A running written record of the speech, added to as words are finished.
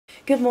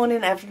Good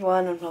morning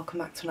everyone and welcome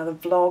back to another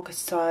vlog.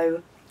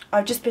 So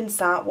I've just been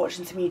sat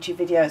watching some YouTube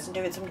videos and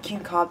doing some cue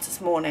cards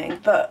this morning,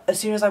 but as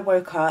soon as I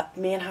woke up,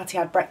 me and Hattie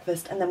had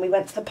breakfast and then we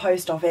went to the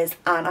post office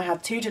and I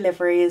had 2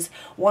 deliveries.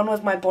 One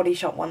was my Body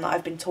Shop one that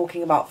I've been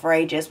talking about for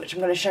ages, which I'm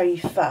going to show you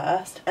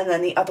first, and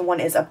then the other one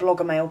is a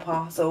blogger mail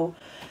parcel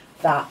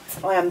that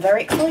I am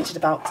very excited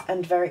about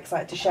and very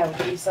excited to share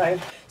with you. So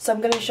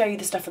I'm going to show you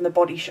the stuff from the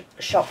Body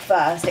Shop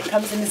first. It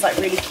comes in this like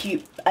really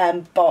cute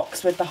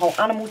box with the whole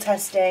animal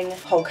testing,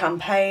 whole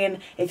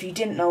campaign. If you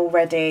didn't know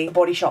already, the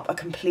Body Shop are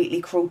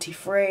completely cruelty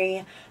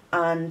free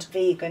and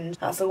vegan.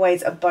 That's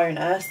always a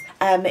bonus.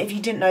 If you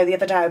didn't know, the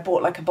other day I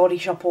bought like a Body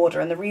Shop order,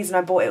 and the reason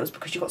I bought it was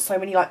because you got so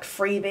many like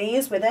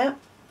freebies with it.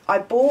 I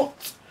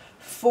bought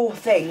 4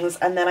 things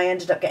and then I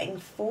ended up getting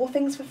 4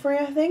 things for free,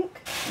 I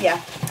think.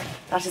 Yeah,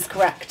 that is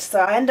correct. So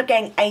I ended up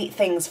getting 8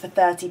 things for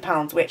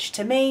 £30, which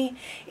to me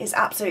is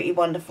absolutely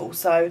wonderful.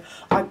 So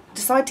I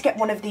decided to get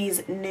one of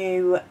these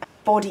new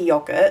body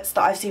yogurts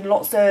that I've seen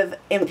lots of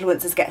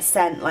influencers get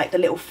sent, like the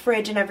little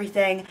fridge and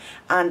everything,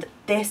 and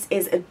this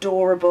is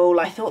adorable.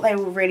 I thought they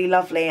were really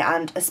lovely,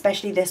 and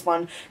especially this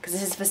one because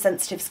this is for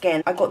sensitive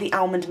skin. I got the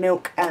almond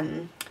milk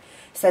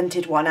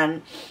scented one,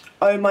 and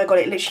oh my god,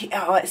 it literally,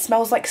 it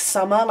smells like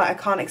summer. Like, I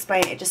can't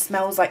explain it. It just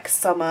smells like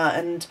summer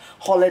and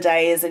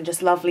holidays and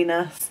just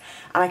loveliness.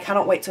 And I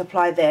cannot wait to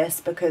apply this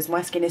because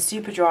my skin is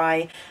super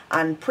dry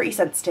and pretty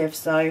sensitive.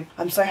 So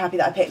I'm so happy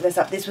that I picked this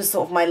up. This was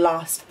sort of my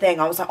last thing.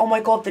 I was like, oh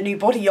my god, the new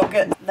body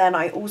yogurt. Then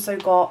I also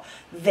got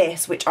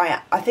this, which I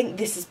think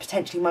this is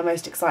potentially my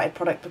most excited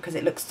product because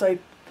it looks so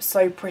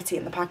pretty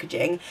in the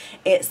packaging.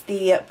 It's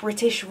the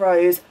British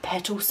Rose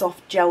Petal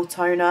Soft Gel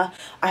Toner.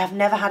 I have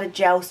never had a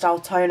gel style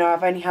toner.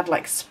 I've only had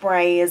like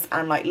sprays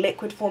and like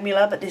liquid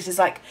formula, but this is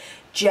like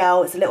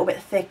gel. It's a little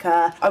bit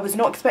thicker. I was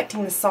not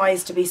expecting the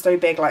size to be so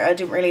big. Like, I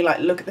didn't really like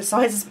look at the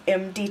sizes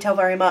in detail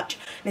very much.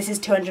 This is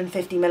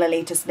 250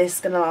 millilitres, so this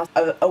is going to last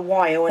a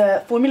while.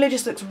 The formula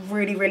just looks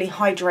really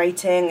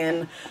hydrating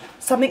and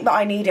something that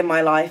I need in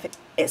my life.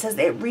 It says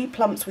that it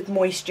replumps with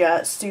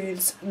moisture,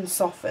 soothes and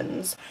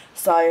softens.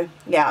 So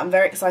yeah, I'm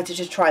very excited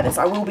to try this.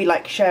 I will be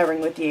like sharing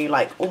with you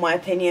like all my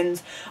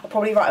opinions. I'll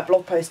probably write a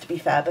blog post, to be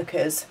fair,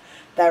 because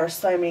there are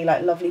so many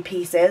like lovely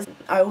pieces.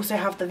 I also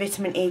have the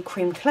Vitamin E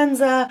Cream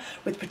Cleanser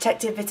with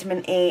protective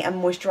vitamin E and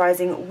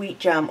moisturising wheat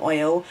germ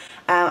oil.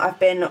 I've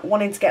been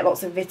wanting to get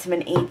lots of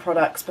vitamin E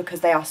products because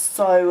they are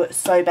so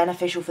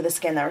beneficial for the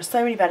skin. There are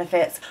so many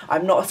benefits.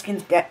 I'm not a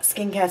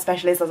skincare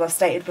specialist, as I've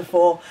stated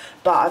before,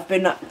 but I've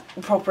been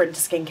proper into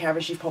skincare,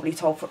 as you've probably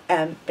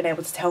been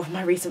able to tell from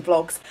my recent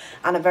vlogs,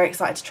 and I'm very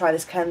excited to try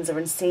this cleanser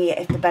and see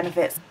if the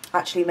benefits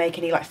actually make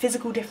any like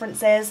physical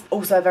differences.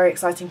 Also a very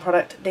exciting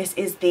product. This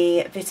is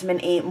the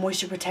Vitamin E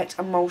Moisture Protect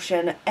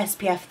Emulsion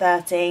SPF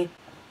 30.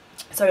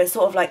 So it's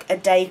sort of like a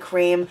day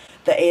cream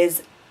that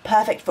is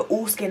perfect for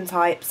all skin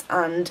types,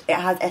 and it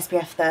has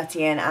SPF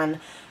 30 in, and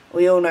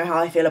we all know how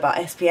I feel about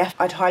SPF.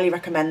 I'd highly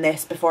recommend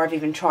this before I've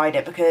even tried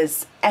it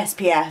because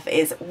SPF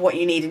is what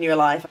you need in your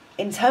life.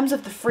 In terms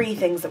of the free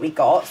things that we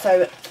got,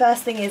 so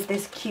first thing is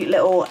this cute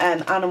little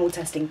animal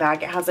testing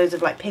bag. It has loads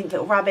of like pink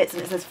little rabbits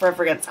and it says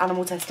Forever Against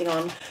Animal Testing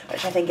on,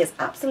 which I think is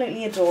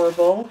absolutely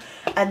adorable.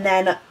 And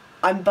then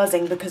I'm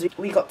buzzing because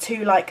we got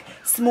 2 like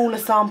smaller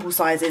sample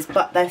sizes,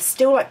 but they're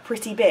still like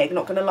pretty big,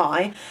 not gonna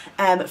lie,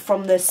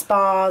 from the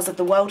Spas of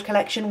the World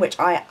collection, which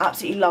I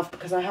absolutely love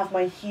because I have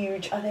my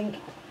huge, I think,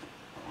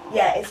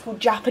 yeah, it's called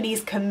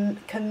Japanese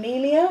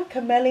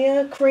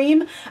Camellia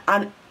cream,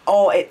 and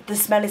oh, the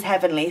smell is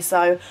heavenly.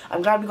 So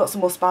I'm glad we got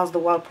some more Spas of the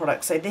World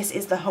products. So this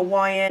is the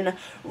Hawaiian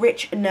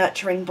Rich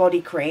Nurturing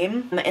Body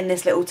Cream in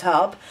this little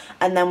tub,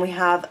 and then we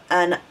have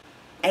an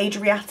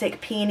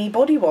Adriatic Peony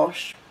Body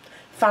Wash.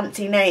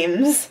 Fancy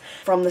names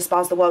from the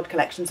Spas of the World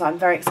collection, so I'm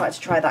very excited to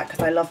try that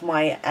because I love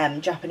my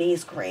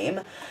Japanese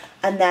cream.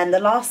 And then the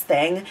last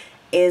thing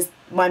is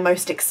my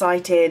most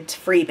excited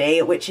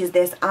freebie, which is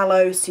this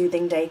Aloe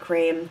Soothing Day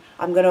Cream.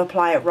 I'm going to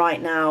apply it right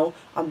now.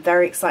 I'm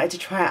very excited to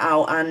try it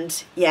out,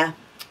 and yeah,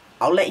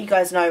 I'll let you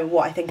guys know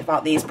what I think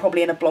about these,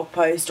 probably in a blog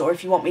post, or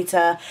if you want me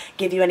to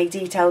give you any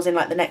details in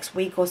like the next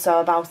week or so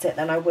about it,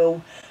 then I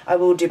will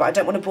do, but I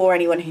don't want to bore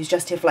anyone who's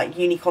just here for like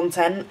uni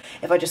content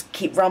if I just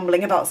keep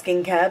rambling about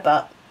skincare.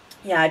 But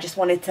yeah, I just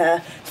wanted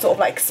to sort of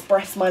like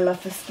express my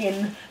love for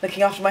skin,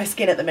 looking after my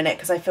skin at the minute,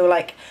 because I feel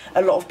like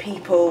a lot of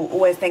people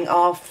always think,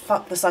 oh,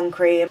 fuck the sun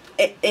cream.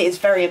 It is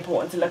very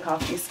important to look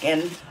after your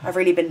skin. I've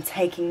really been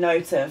taking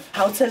note of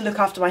how to look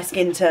after my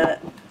skin in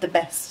the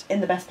best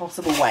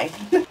possible way.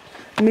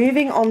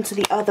 Moving on to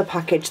the other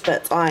package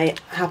that I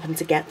happened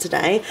to get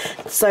today.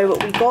 So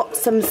I got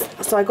some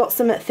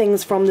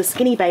things from the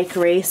Skinny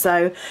Bakery.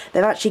 So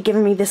they've actually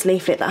given me this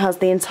leaflet that has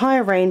the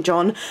entire range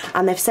on,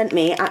 and they've sent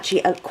me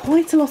actually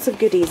quite a lot of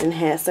goodies in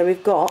here. So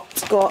we've got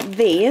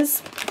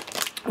these,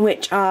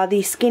 which are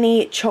the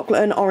Skinny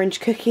Chocolate and Orange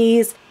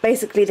Cookies.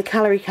 basically the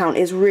calorie count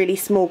is really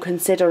small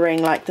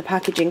considering like the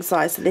packaging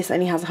size, so this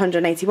only has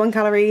 181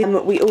 calories.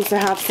 We also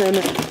have some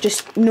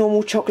just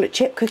normal chocolate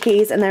chip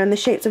cookies, and they're in the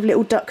shapes of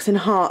little ducks and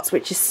hearts,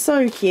 which is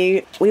so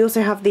cute. We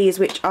also have these,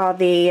 which are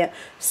the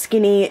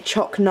skinny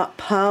choc nut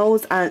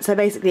pearls, and so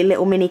basically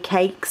little mini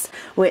cakes,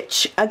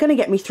 which are going to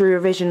get me through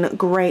revision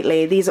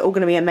greatly. These are all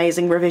going to be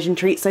amazing revision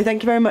treats, so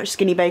thank you very much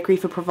Skinny Bakery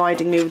for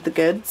providing me with the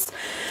goods.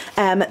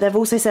 They've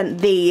also sent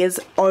these,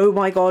 oh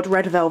my god,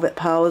 red velvet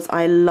pearls.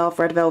 I love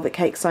red velvet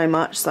cake so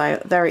much,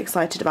 so very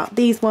excited about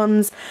these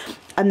ones.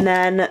 And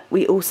then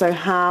we also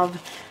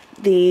have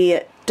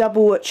the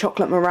double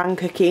chocolate meringue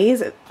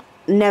cookies.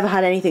 Never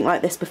had anything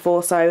like this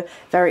before, so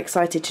very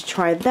excited to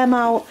try them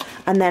out.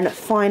 And then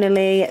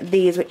finally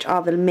these, which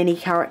are the mini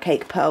carrot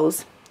cake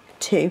pearls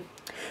too,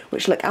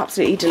 which look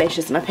absolutely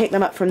delicious, and I picked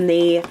them up from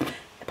the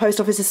post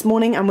office this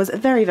morning and was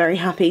very, very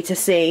happy to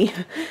see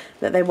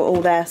that they were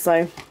all there.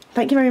 So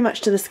thank you very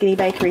much to the Skinny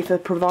Bakery for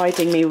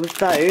providing me with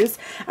those,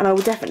 and I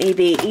will definitely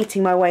be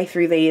eating my way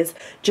through these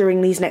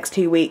during these next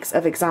 2 weeks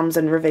of exams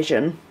and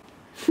revision.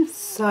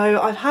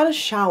 So I've had a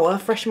shower,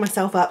 freshened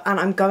myself up, and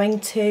I'm going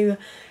to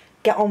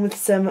get on with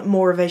some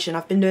more revision.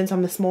 I've been doing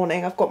some this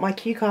morning. I've got my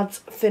cue cards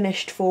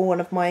finished for one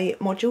of my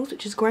modules,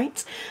 which is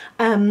great.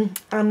 And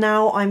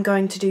now I'm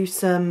going to do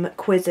some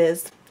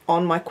quizzes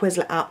on my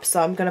Quizlet app,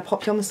 so I'm going to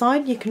pop you on the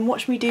side. You can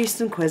watch me do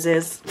some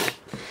quizzes.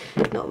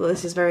 Not that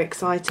this is very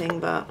exciting,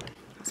 but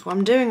that's what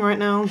I'm doing right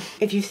now.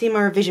 If you've seen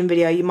my revision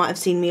video, you might have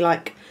seen me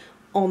like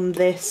on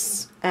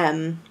this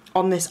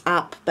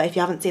app, but if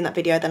you haven't seen that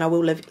video, then I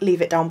will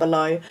leave it down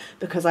below,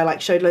 because I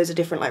like showed loads of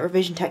different like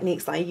revision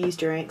techniques that I use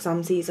during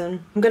exam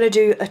season. I'm going to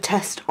do a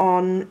test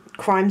on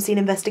crime scene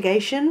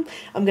investigation.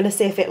 I'm going to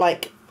see if it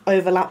like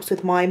overlaps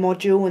with my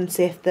module and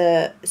see if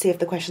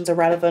the questions are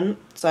relevant.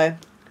 So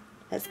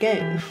let's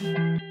go.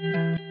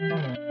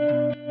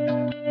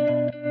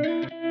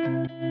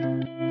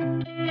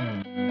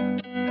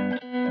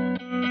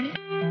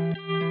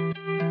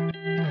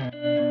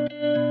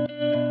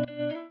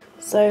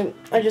 So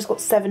I just got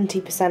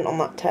 70% on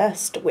that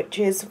test, which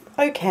is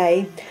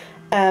okay.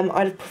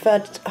 I'd have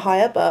preferred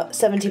higher, but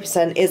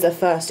 70% is a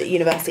first at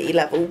university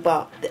level,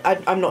 but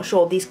I'm not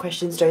sure. These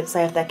questions don't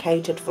say if they're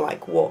catered for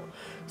like what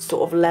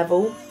sort of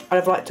level. I'd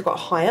have liked to got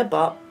higher,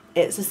 but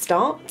it's a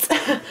start.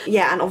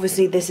 Yeah, and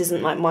obviously this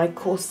isn't like my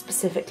course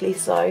specifically,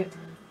 so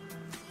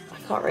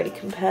I can't really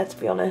compare, to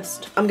be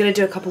honest. I'm going to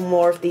do a couple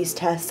more of these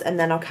tests and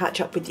then I'll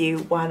catch up with you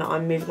when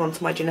I'm moving on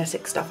to my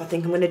genetics stuff. I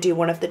think I'm going to do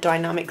one of the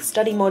dynamic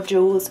study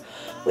modules,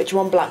 which are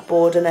on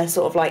Blackboard, and they're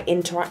sort of like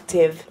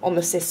interactive on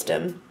the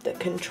system that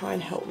can try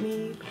and help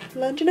me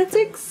learn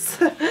genetics.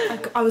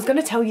 I was going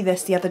to tell you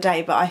this the other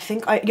day, but I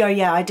think I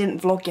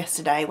didn't vlog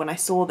yesterday when I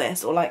saw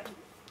this, or like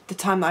the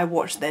time that I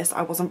watched this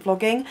I wasn't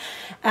vlogging.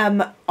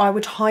 I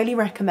would highly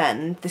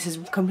recommend, this is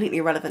completely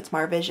irrelevant to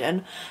my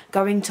revision,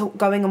 going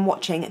and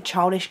watching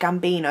Childish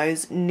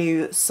Gambino's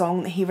new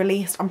song that he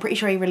released. I'm pretty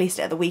sure he released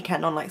it at the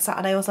weekend on like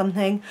Saturday or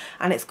something,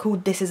 and it's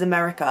called This Is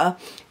America.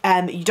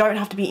 You don't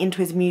have to be into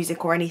his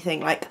music or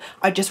anything, like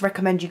I just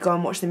recommend you go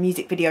and watch the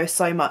music video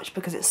so much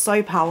because it's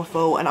so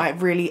powerful, and I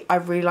really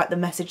like the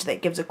message that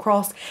it gives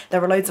across.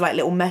 There are loads of like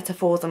little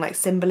metaphors and like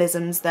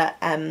symbolisms that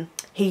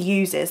he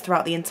uses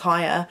throughout the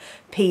entire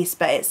piece,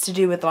 but it's to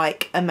do with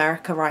like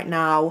America right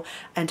now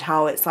and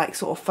how it's like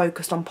sort of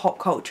focused on pop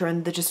culture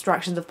and the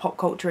distractions of pop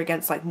culture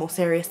against like more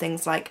serious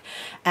things like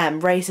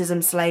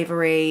racism,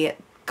 slavery,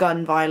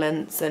 gun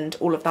violence and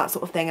all of that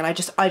sort of thing. And I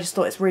just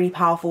thought it's really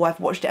powerful. I've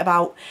watched it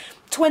about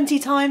 20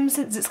 times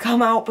since it's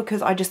come out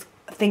because I just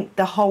think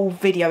the whole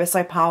video is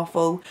so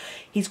powerful.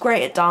 He's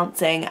great at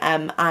dancing,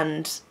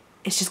 and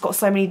it's just got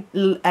so many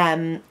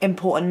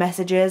important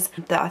messages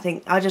that I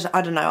think, I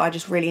don't know, I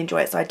just really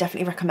enjoy it, so I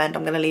definitely recommend.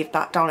 I'm going to leave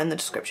that down in the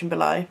description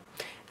below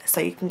so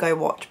you can go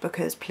watch,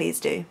 because please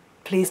do,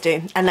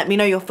 and let me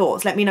know your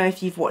thoughts. Let me know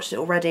if you've watched it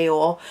already,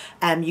 or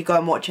you go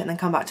and watch it and then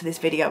come back to this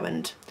video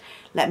and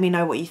let me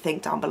know what you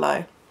think down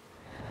below.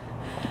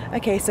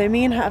 Okay, so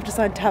me and her have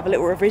decided to have a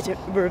little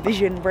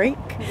revision break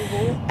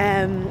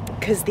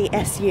because the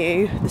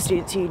SU, the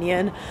Students'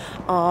 Union,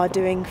 are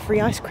doing free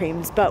ice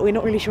creams, but we're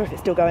not really sure if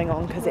it's still going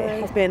on because it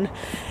has been,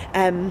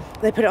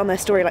 they put it on their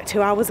story like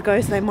 2 hours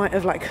ago, so they might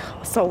have like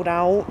sold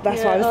out.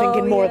 That's why I was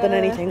thinking more than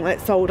anything,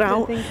 like sold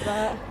out,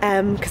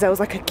 because there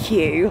was like a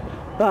queue.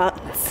 But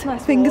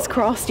nice fingers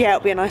crossed, yeah,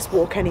 it'll be a nice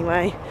walk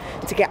anyway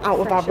to get out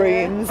of our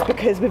rooms,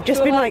 because we've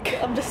just been like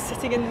I'm just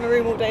sitting in the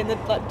room all day in the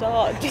like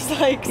dark, just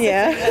like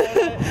yeah,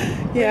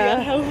 yeah,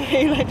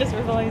 unhealthy, like just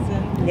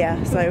revising.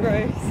 Yeah, so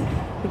gross.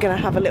 We're gonna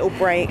have a little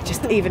break,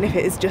 just even if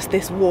it is just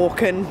this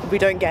walk and we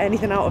don't get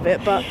anything out of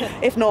it. But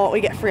if not,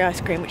 we get free ice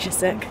cream, which is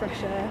sick.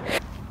 Fresh air.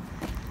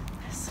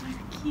 They're so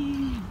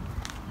cute.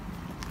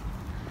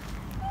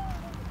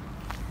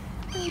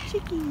 Little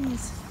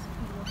chickies.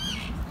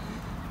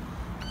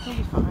 They'll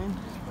be fine.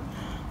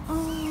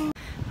 Oh.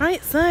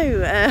 Right, so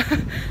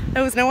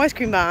there was no ice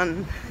cream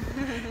ban.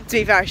 To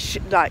be fair,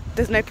 like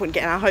there's no point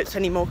getting our hopes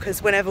anymore,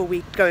 because whenever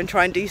we go and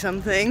try and do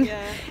something,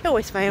 it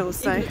always fails.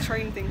 So even the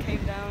train thing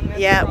came down.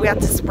 We had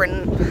to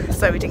sprint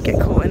so we didn't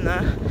get caught in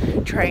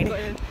the train.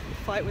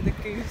 like with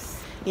a goose.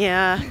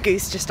 Yeah,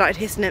 Goose just started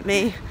hissing at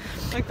me.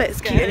 But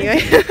it's cute anyway.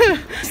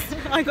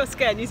 I got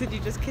scared and you said you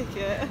just kick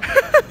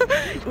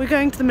it. We're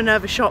going to the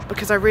Minerva shop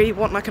because I really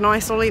want like an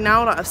ice lolly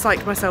now. Like I've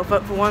psyched myself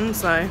up for one,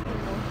 so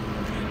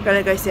I'm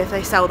gonna go see if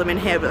they sell them in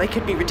here, but they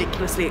could be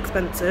ridiculously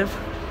expensive.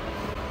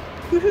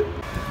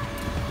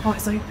 Oh,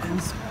 it's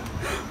open.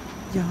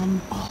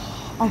 Yum.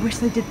 Oh, I wish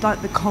they did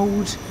like the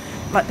cold,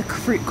 like the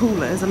fruit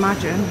coolers,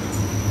 imagine.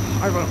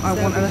 I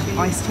want an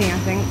iced tea, I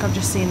think. I've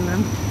just seen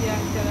them. Yeah,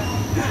 get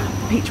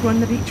it. The peach one,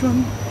 the peach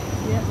one.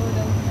 Yeah, well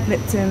done.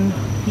 Lipton,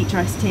 peach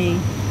iced tea.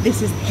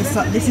 This is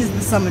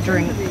the summer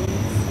drink.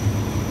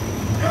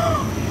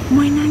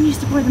 My nan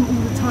used to buy them all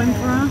the time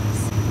for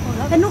us.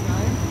 Oh, they're not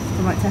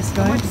nice. from like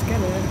Tesco. I might just get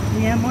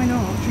it. Yeah, why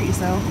not? Treat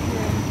yourself.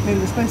 Yeah. Maybe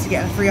we're supposed to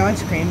get a free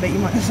ice cream, but you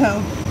might as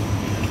well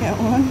get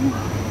one.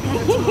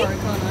 Tomorrow,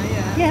 can't I?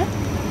 Yeah. Yeah.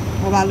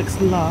 Well, that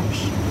looks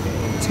lush.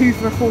 2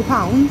 for £4.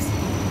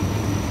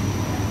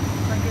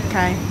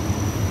 Okay.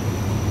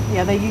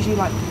 Yeah, they're usually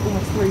like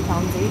almost £3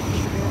 each.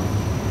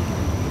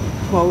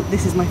 Well,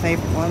 this is my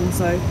favourite one,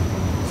 so.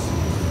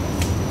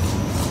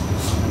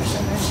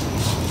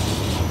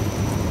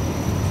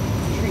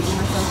 Treating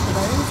myself to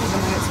those, even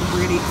though it's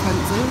really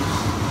expensive.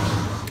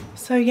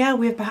 So yeah,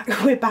 we're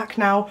back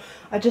now.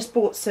 I just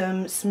bought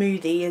some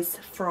smoothies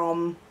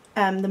from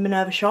the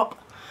Minerva shop,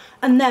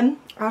 and then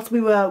as we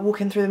were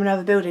walking through the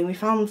Minerva building, we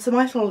found some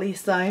ice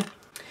lollies, so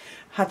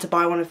had to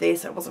buy one of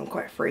these. So it wasn't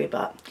quite free,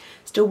 but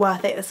still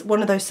worth it. It's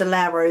one of those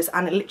Soleros,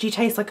 and it literally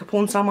tastes like a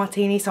porn star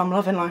martini, so I'm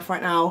loving life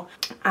right now,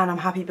 and I'm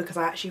happy because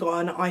I actually got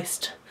an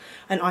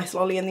ice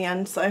lolly in the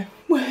end, so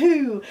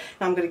woohoo!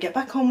 Now I'm gonna get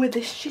back on with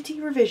this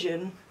shitty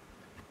revision.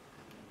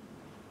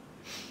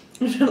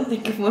 I'm trying to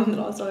think of when the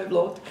last time I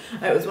vlogged.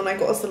 It was when I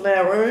got a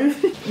Solero.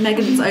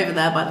 Megan's over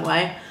there, by the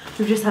way.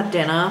 We've just had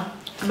dinner.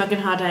 Megan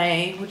had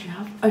a, what did you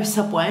have? Oh,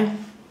 Subway.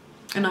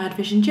 And I had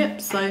fish and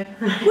chips, so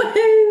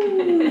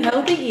woohoo!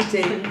 Healthy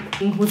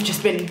eating. We've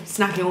just been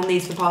snacking on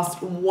these for the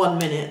past 1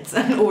 minute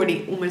and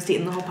already almost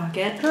eaten the whole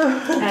packet.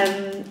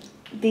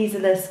 These are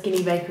the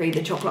Skinny Bakery,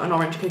 the chocolate and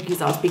orange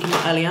cookies I was speaking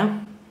about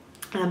earlier.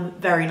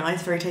 Very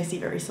nice, very tasty,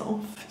 very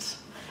soft.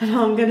 And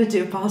I'm gonna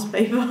do a past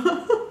paper.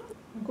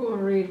 I've got to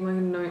read my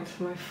notes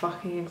for my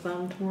fucking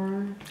exam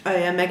tomorrow. Oh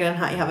yeah, Megan and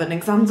Hattie have an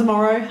exam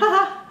tomorrow.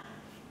 Haha.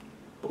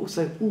 But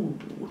also, ooh,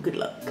 good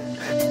luck.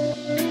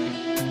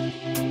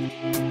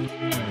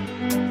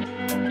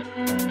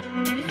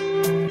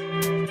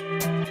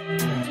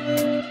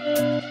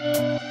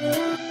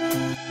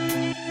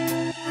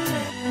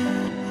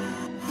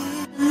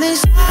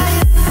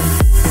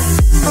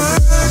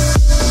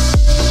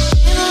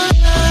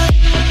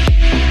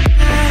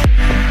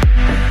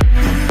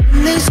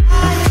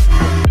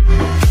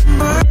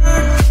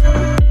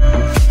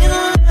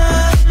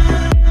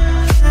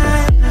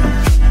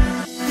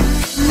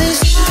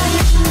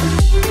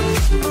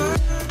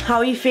 How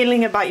are you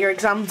feeling about your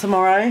exam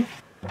tomorrow?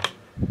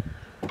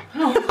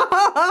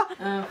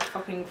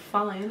 Fucking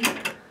fine.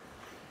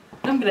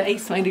 I'm gonna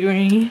ace my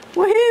degree.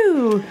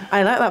 Woohoo!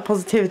 I like that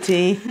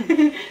positivity.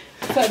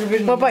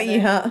 What about you,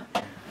 Hat?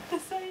 The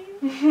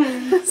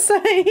same. The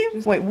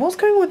same. Wait, what's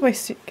going on with my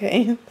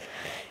suitcase?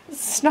 It's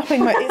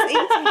snapping my. It's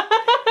eating.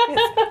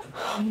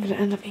 I'm gonna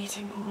end up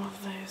eating all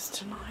of those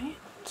tonight.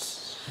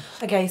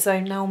 Okay, so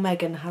now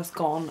Megan has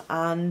gone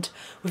and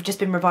we've just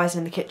been revising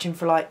in the kitchen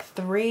for like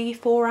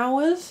 3-4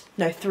 hours.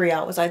 No, 3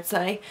 hours I'd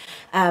say.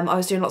 I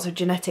was doing lots of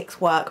genetics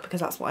work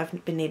because that's what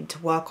I've been needing to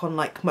work on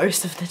like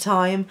most of the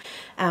time.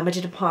 I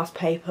did a past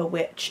paper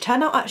which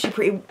turned out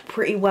actually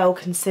pretty well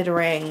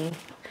considering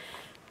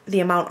the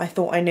amount I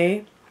thought I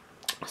knew.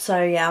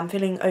 So yeah, I'm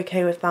feeling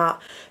okay with that.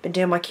 Been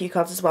doing my cue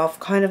cards as well.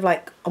 Kind of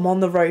like I'm on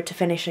the road to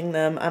finishing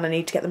them and I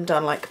need to get them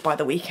done like by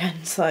the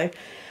weekend. So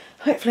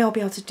hopefully I'll be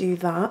able to do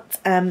that.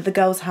 The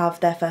girls have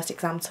their first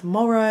exam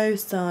tomorrow,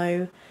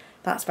 so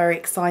that's very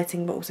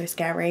exciting but also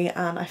scary,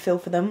 and I feel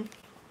for them.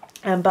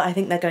 But I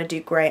think they're going to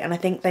do great, and I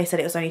think they said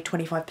it was only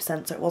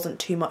 25%, so it wasn't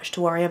too much to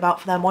worry about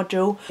for their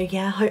module.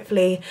 Yeah,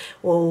 hopefully,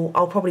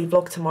 I'll probably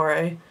vlog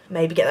tomorrow,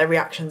 maybe get their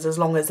reactions as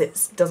long as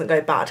it doesn't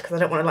go bad, because I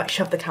don't want to like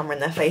shove the camera in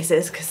their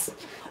faces, because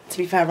to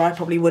be fair, I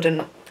probably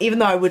wouldn't, even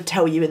though I would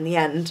tell you in the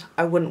end,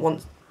 I wouldn't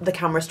want the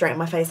camera straight in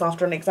my face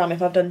after an exam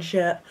if I've done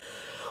shit,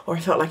 or I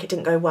felt like it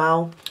didn't go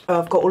well.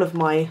 I've got all of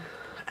my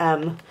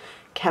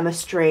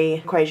chemistry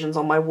equations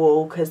on my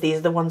wall because these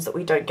are the ones that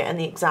we don't get in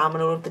the exam,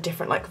 and all of the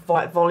different like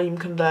volume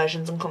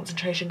conversions and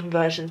concentration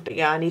conversions. But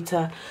yeah,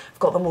 I've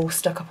got them all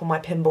stuck up on my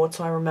pinboard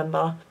so I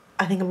remember.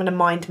 I think I'm going to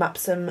mind map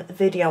some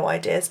video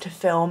ideas to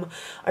film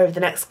over the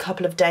next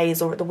couple of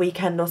days or at the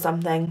weekend or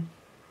something.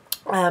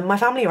 My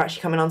family are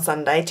actually coming on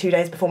Sunday, 2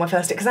 days before my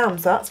first exam,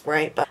 so that's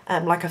great. But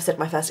like I've said,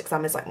 my first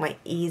exam is like my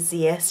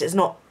easiest. It's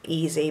not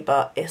easy,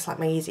 but it's like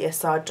my easiest,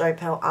 so I don't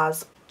feel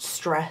as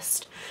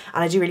stressed.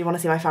 And I do really want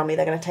to see my family.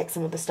 They're going to take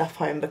some of the stuff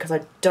home because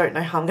I don't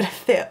know how I'm going to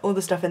fit all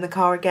the stuff in the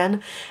car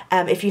again.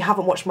 If you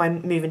haven't watched my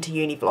moving to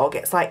uni vlog,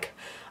 it's like,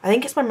 I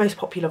think it's my most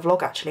popular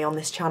vlog actually on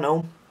this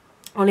channel.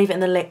 I'll leave it in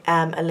the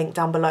a link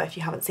down below if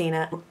you haven't seen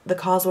it. The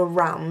cars were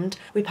rammed.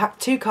 We packed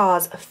 2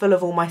 cars full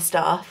of all my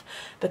stuff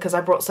because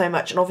I brought so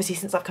much, and obviously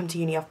since I've come to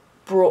uni I've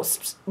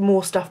brought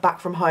more stuff back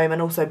from home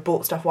and also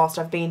bought stuff whilst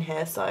I've been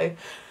here, so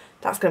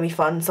that's going to be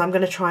fun. So I'm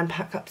going to try and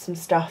pack up some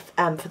stuff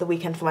for the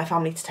weekend for my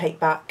family to take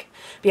back.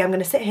 But yeah, I'm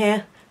going to sit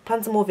here,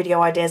 plan some more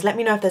video ideas. Let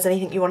me know if there's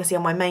anything you want to see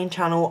on my main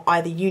channel,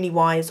 either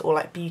uni-wise or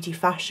like beauty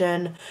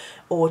fashion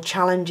or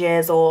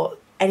challenges or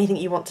anything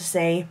you want to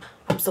see.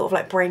 I'm sort of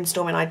like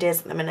brainstorming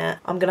ideas at the minute.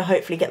 I'm going to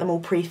hopefully get them all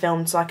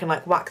pre-filmed so I can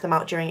like whack them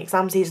out during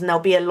exam season. There'll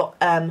be a lot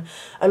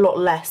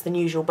less than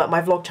usual, but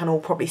my vlog channel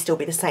will probably still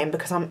be the same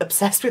because I'm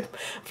obsessed with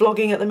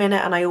vlogging at the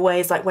minute, and I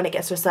always, like, when it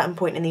gets to a certain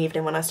point in the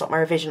evening when I stop my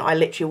revision, I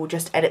literally will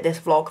just edit this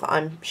vlog that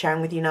I'm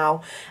sharing with you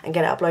now and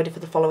get it uploaded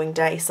for the following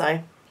day.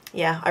 So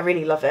yeah, I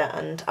really love it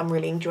and I'm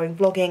really enjoying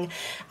vlogging,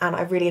 and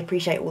I really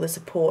appreciate all the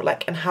support,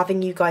 like, and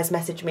having you guys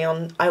message me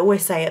on, I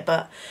always say it,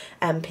 but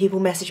people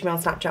message me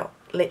on Snapchat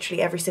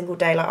literally every single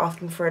day, like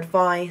asking for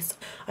advice.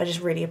 I just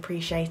really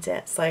appreciate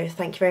it, so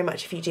thank you very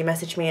much if you do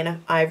message me,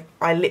 and I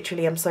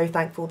literally am so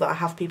thankful that I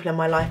have people in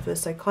my life who are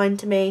so kind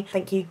to me.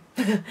 Thank you.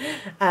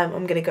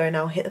 I'm gonna go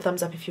now. Hit the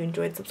thumbs up if you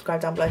enjoyed,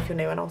 subscribe down below if you're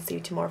new, and I'll see you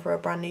tomorrow for a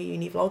brand new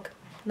uni vlog.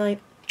 Night.